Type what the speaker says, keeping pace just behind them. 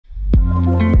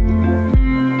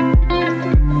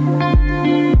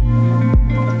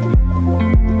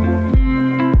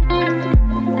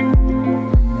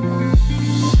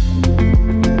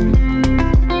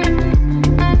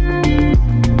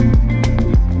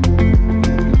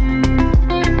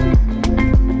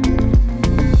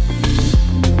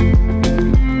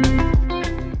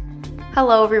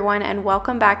Hello everyone and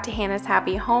welcome back to Hannah's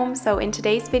Happy Home. So in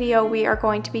today's video we are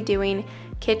going to be doing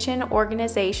kitchen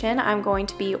organization. I'm going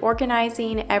to be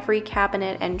organizing every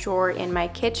cabinet and drawer in my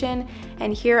kitchen,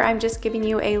 and here I'm just giving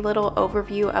you a little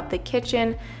overview of the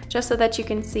kitchen just so that you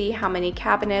can see how many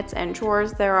cabinets and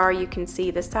drawers there are. You can see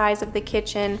the size of the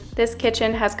kitchen. This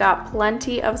kitchen has got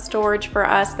plenty of storage for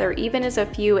us. There even is a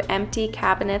few empty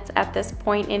cabinets at this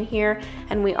point in here,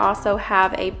 and we also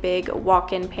have a big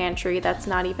walk-in pantry that's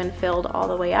not even filled all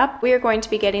the way up. We are going to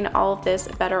be getting all of this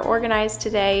better organized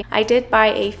today. I did buy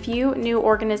a few new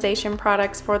organization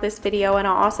products for this video, and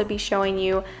I'll also be showing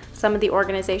you some of the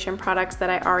organization products that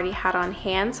I already had on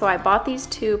hand. So I bought these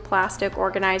two plastic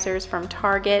organizers from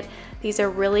Target. These are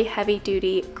really heavy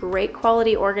duty, great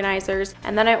quality organizers.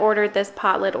 And then I ordered this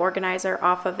pot lid organizer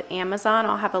off of Amazon.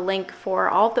 I'll have a link for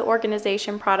all of the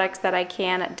organization products that I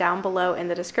can down below in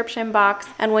the description box.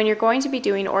 And when you're going to be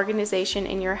doing organization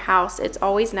in your house, it's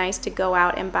always nice to go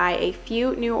out and buy a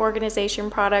few new organization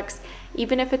products.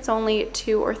 Even if it's only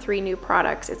 2 or 3 new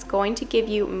products, it's going to give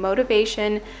you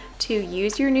motivation to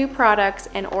use your new products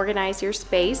and organize your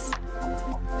space.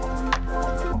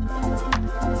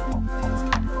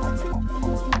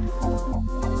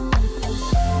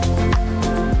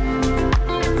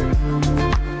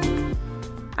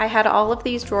 I had all of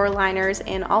these drawer liners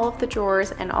in all of the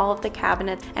drawers and all of the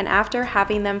cabinets, and after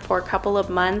having them for a couple of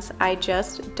months, I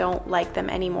just don't like them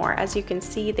anymore. As you can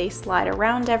see, they slide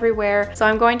around everywhere. So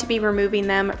I'm going to be removing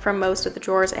them from most of the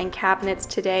drawers and cabinets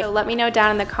today. So let me know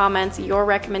down in the comments your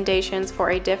recommendations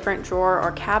for a different drawer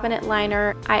or cabinet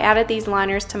liner. I added these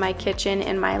liners to my kitchen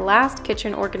in my last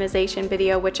kitchen organization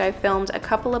video, which I filmed a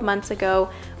couple of months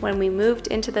ago when we moved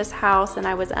into this house and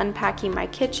I was unpacking my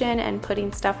kitchen and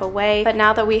putting stuff away. But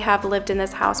now that we have lived in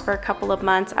this house for a couple of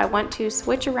months, I want to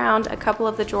switch around a couple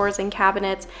of the drawers and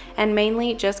cabinets and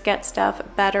mainly just get stuff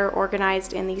better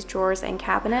organized in these drawers and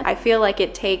cabinets. I feel like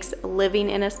it takes living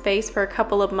in a space for a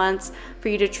couple of months for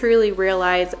you to truly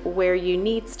realize where you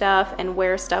need stuff and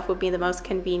where stuff would be the most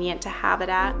convenient to have it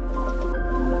at.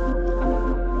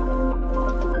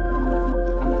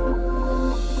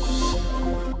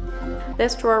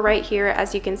 This drawer right here,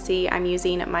 as you can see, I'm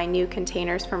using my new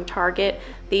containers from Target.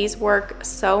 These work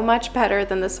so much better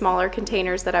than the smaller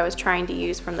containers that I was trying to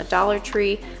use from the Dollar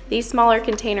Tree. These smaller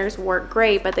containers work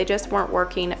great, but they just weren't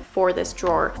working for this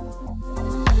drawer.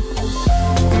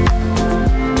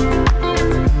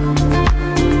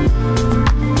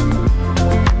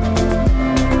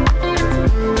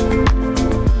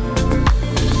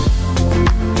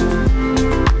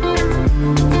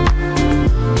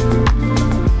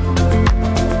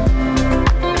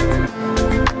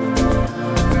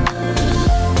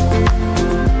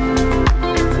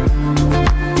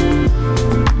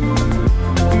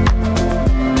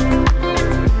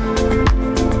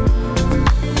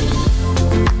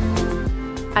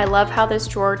 I love how this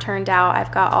drawer turned out.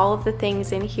 I've got all of the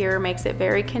things in here, makes it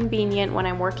very convenient when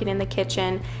I'm working in the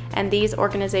kitchen, and these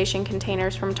organization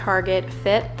containers from Target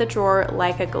fit the drawer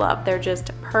like a glove. They're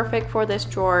just perfect for this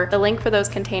drawer. The link for those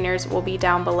containers will be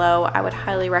down below. I would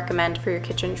highly recommend for your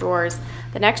kitchen drawers.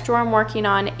 The next drawer I'm working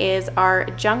on is our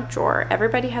junk drawer.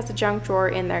 Everybody has a junk drawer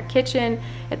in their kitchen.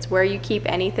 It's where you keep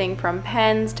anything from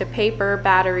pens to paper,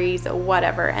 batteries,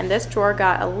 whatever. And this drawer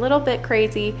got a little bit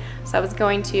crazy, so I was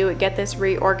going to get this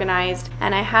reorganized.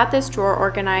 And I had this drawer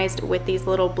organized with these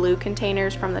little blue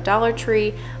containers from the Dollar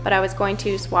Tree, but I was going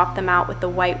to swap them out with the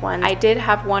white ones. I did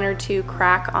have 1 or 2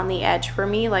 crack on the edge for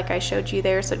me, like I showed you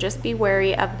there, so just be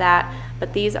wary of that.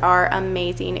 But these are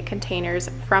amazing containers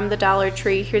from the Dollar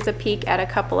Tree. Here's a peek at a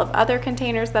couple of other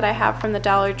containers that I have from the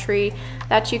Dollar Tree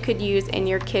that you could use in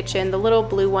your kitchen. The little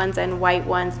blue ones and white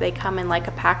ones, they come in like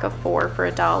a pack of 4 for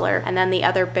 $1, and then the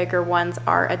other bigger ones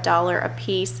are $1 a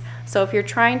piece. So if you're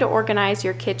trying to organize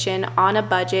your kitchen on a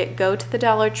budget, go to the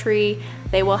Dollar Tree.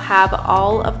 They will have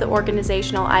all of the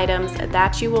organizational items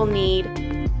that you will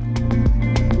need.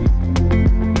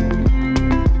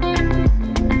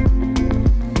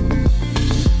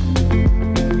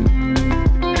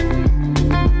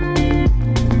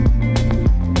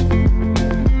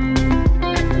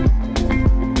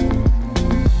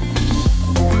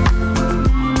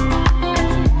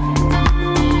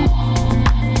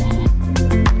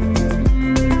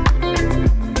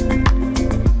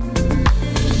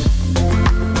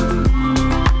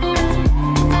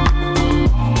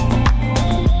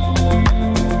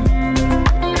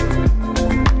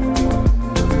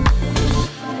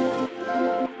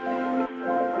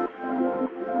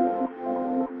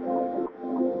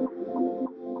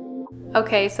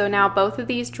 Okay, so now both of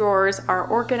these drawers are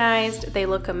organized. They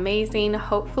look amazing.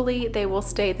 Hopefully they will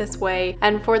stay this way.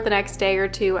 And for the next day or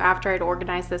two after I'd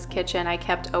organized this kitchen, I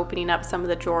kept opening up some of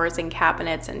the drawers and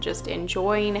cabinets and just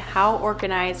enjoying how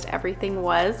organized everything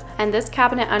was. And this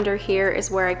cabinet under here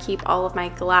is where I keep all of my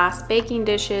glass baking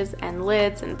dishes and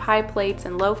lids and pie plates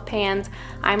and loaf pans.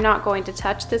 I'm not going to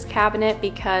touch this cabinet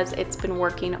because it's been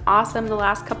working awesome the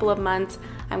last couple of months.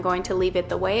 I'm going to leave it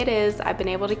the way it is. I've been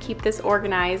able to keep this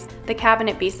organized. The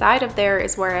cabinet beside of there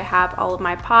is where I have all of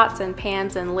my pots and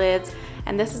pans and lids,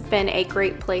 and this has been a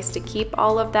great place to keep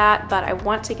all of that, but I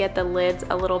want to get the lids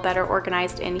a little better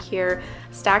organized in here.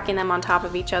 Stacking them on top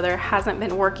of each other hasn't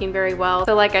been working very well.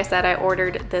 So like I said, I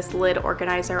ordered this lid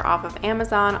organizer off of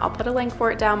Amazon. I'll put a link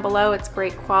for it down below. It's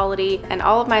great quality, and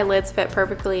all of my lids fit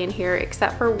perfectly in here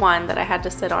except for one that I had to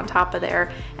sit on top of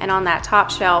there. And on that top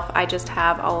shelf, I just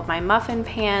have all of my muffin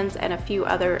pans and a few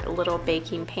other little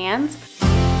baking pans.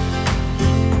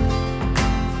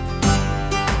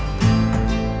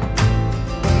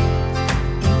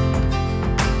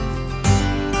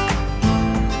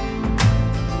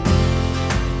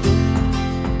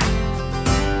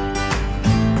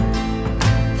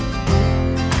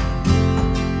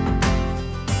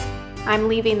 I'm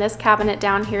leaving this cabinet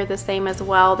down here the same as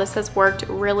well. This has worked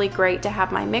really great to have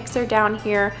my mixer down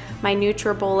here, my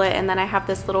NutriBullet, and then I have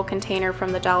this little container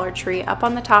from the Dollar Tree up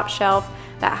on the top shelf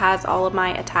that has all of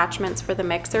my attachments for the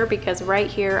mixer, because right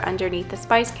here underneath the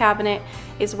spice cabinet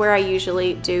is where I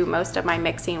usually do most of my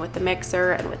mixing with the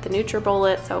mixer and with the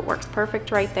NutriBullet, so it works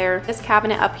perfect right there. This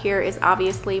cabinet up here is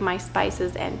obviously my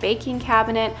spices and baking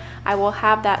cabinet. I will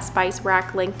have that spice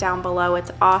rack linked down below.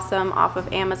 It's awesome, off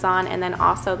of Amazon, and then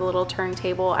also the little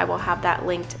turntable, I will have that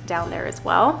linked down there as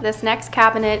well. This next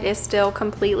cabinet is still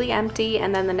completely empty,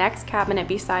 and then the next cabinet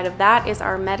beside of that is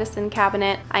our medicine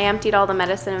cabinet. I emptied all the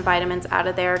medicine and vitamins out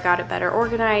of there, got it better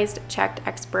organized, checked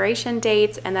expiration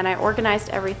dates, and then I organized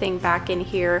everything back in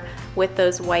here with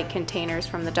those white containers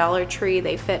from the Dollar Tree.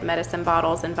 They fit medicine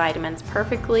bottles and vitamins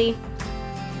perfectly.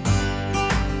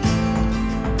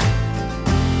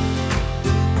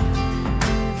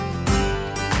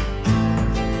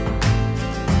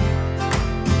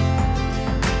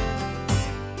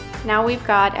 Now we've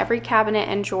got every cabinet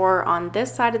and drawer on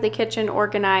this side of the kitchen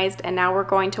organized, and now we're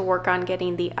going to work on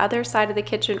getting the other side of the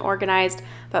kitchen organized.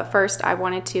 But first I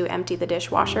wanted to empty the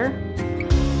dishwasher.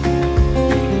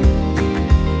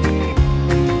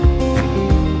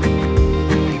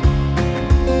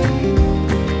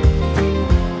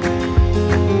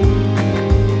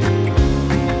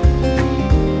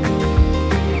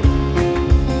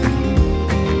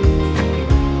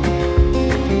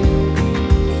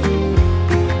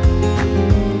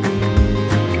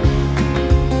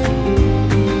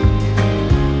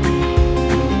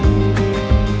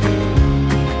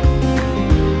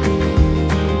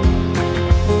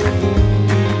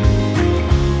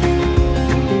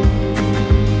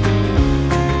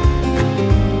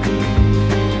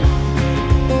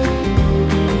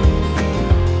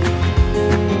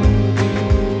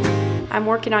 I'm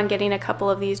working on getting a couple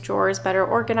of these drawers better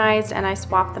organized, and I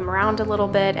swapped them around a little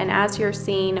bit. And as you're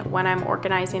seeing, when I'm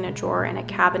organizing a drawer in a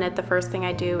cabinet, the first thing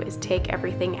I do is take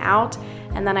everything out,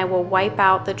 and then I will wipe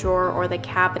out the drawer or the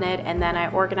cabinet, and then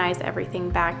I organize everything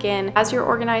back in. As you're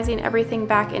organizing everything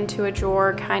back into a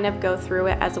drawer, kind of go through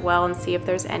it as well and see if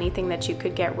there's anything that you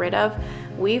could get rid of.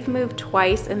 We've moved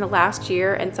twice in the last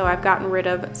year, and so I've gotten rid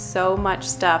of so much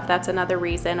stuff. That's another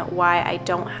reason why I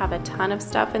don't have a ton of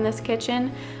stuff in this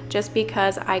kitchen, just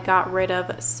because I got rid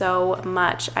of so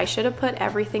much. I should have put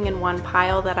everything in one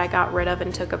pile that I got rid of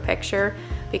and took a picture,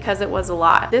 because it was a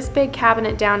lot. This big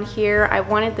cabinet down here, I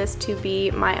wanted this to be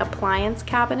my appliance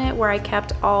cabinet where I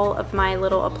kept all of my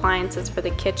little appliances for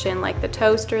the kitchen, like the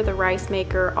toaster, the rice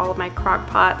maker, all of my crock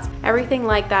pots, everything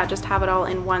like that, just have it all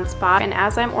in one spot. And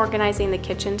as I'm organizing the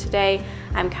kitchen today,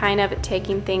 I'm kind of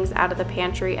taking things out of the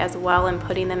pantry as well and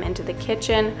putting them into the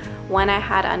kitchen. When I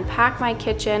had unpacked my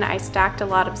kitchen, I stacked a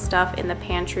lot of stuff in the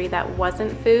pantry that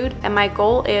wasn't food, and my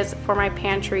goal is for my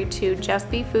pantry to just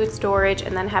be food storage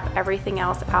and then have everything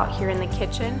else out here in the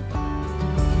kitchen.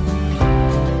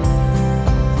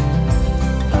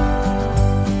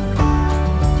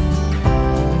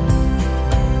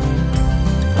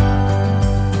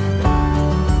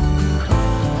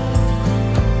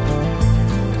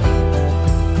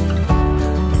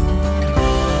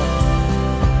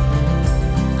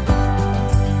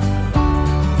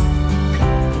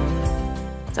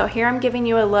 So here here I'm giving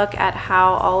you a look at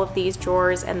how all of these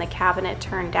drawers and the cabinet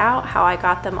turned out, how I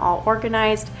got them all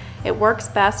organized. It works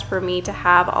best for me to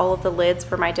have all of the lids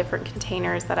for my different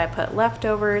containers that I put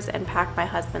leftovers and pack my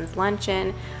husband's lunch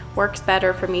in. Works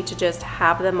better for me to just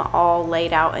have them all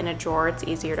laid out in a drawer. It's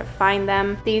easier to find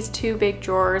them. These two big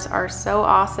drawers are so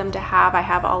awesome to have. I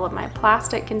have all of my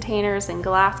plastic containers and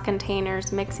glass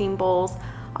containers, mixing bowls,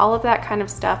 all of that kind of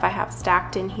stuff I have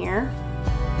stacked in here.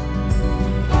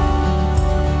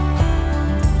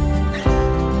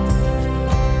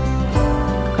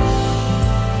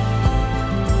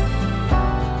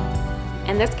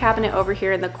 In this cabinet over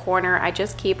here in the corner, I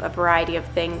just keep a variety of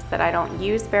things that I don't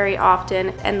use very often,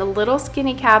 and the little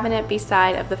skinny cabinet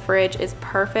beside of the fridge is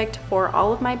perfect for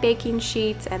all of my baking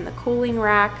sheets and the cooling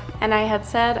rack. And I had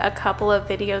said a couple of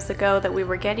videos ago that we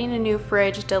were getting a new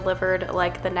fridge delivered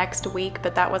like the next week,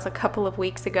 but that was a couple of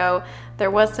weeks ago.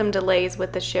 There was some delays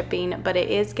with the shipping, but it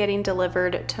is getting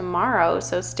delivered tomorrow,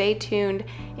 so stay tuned.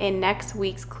 In next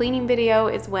week's cleaning video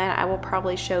is when I will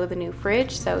probably show the new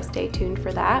fridge, so stay tuned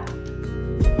for that.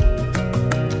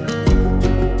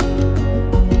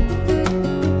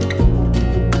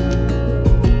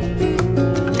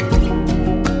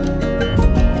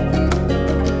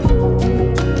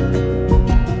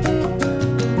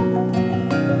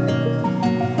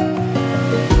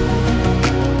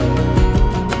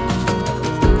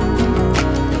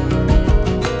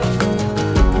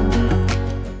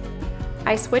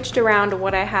 I switched around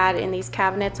what I had in these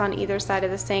cabinets on either side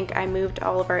of the sink. I moved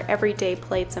all of our everyday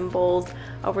plates and bowls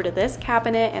over to this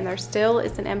cabinet, and there still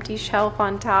is an empty shelf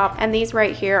on top. And these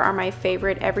right here are my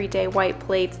favorite everyday white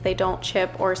plates. They don't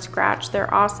chip or scratch.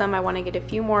 They're awesome. I want to get a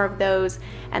few more of those.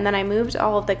 And then I moved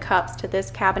all of the cups to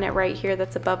this cabinet right here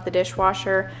that's above the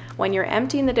dishwasher. When you're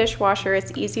emptying the dishwasher,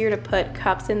 it's easier to put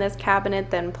cups in this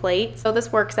cabinet than plates. So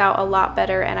this works out a lot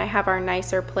better, and I have our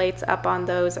nicer plates up on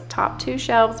those top two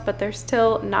shelves, but they're still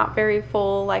not very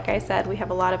full. Like I said, we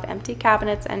have a lot of empty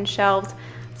cabinets and shelves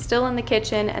still in the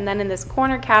kitchen. And then in this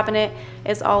corner cabinet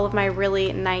is all of my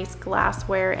really nice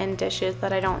glassware and dishes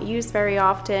that I don't use very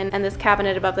often. And this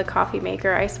cabinet above the coffee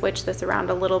maker, I switched this around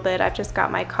a little bit. I've just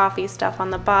got my coffee stuff on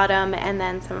the bottom and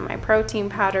then some of my protein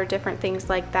powder, different things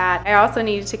like that. I also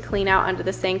needed to clean out under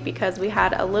the sink because we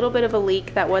had a little bit of a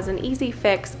leak that was an easy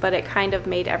fix, but it kind of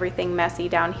made everything messy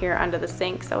down here under the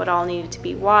sink, so it all needed to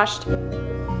be washed.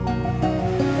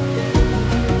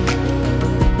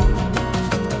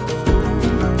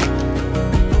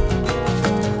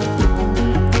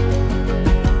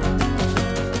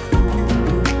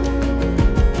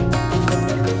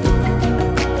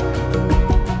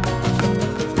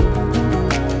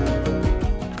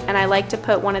 And I like to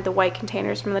put one of the white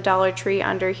containers from the Dollar Tree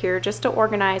under here just to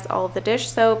organize all of the dish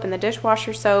soap and the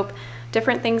dishwasher soap,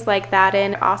 different things like that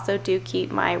in. I also do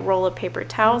keep my roll of paper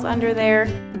towels under there.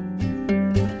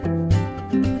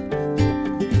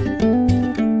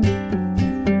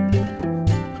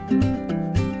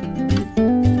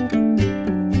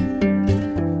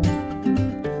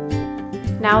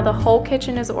 Now the whole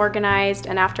kitchen is organized,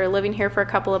 and after living here for a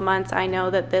couple of months, I know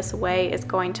that this way is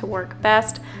going to work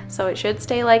best. So it should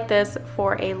stay like this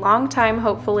for a long time,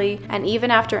 hopefully. And even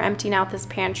after emptying out this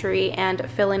pantry and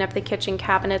filling up the kitchen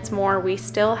cabinets more, we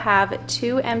still have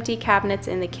 2 empty cabinets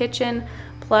in the kitchen,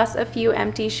 plus a few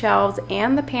empty shelves,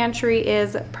 and the pantry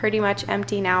is pretty much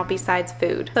empty now besides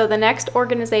food. So the next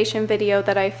organization video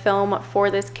that I film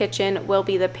for this kitchen will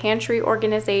be the pantry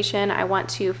organization. I want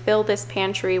to fill this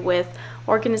pantry with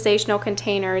organizational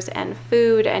containers and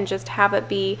food and just have it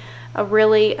be a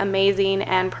really amazing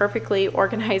and perfectly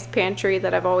organized pantry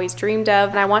that I've always dreamed of.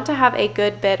 And I want to have a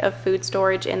good bit of food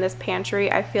storage in this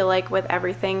pantry. I feel like with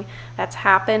everything that's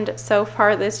happened so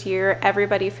far this year,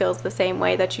 everybody feels the same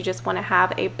way, that you just want to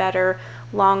have a better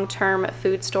long-term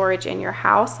food storage in your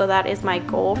house. So that is my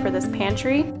goal for this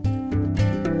pantry.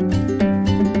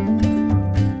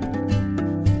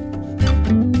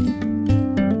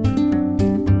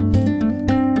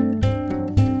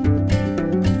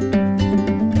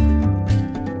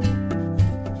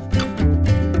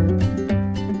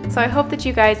 So I hope that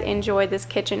you guys enjoyed this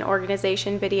kitchen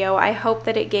organization video. I hope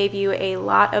that it gave you a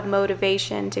lot of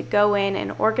motivation to go in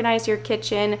and organize your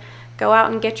kitchen. Go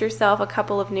out and get yourself a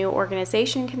couple of new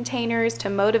organization containers to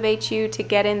motivate you to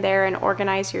get in there and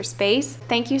organize your space.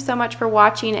 Thank you so much for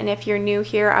watching, and if you're new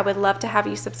here, I would love to have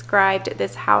you subscribed.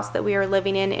 This house that we are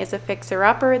living in is a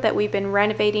fixer-upper that we've been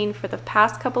renovating for the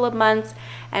past couple of months,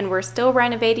 and we're still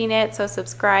renovating it, so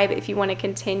subscribe if you want to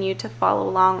continue to follow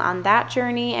along on that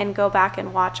journey and go back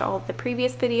and watch all of the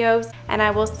previous videos. And I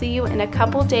will see you in a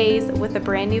couple days with a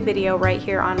brand new video right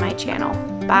here on my channel.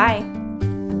 Bye!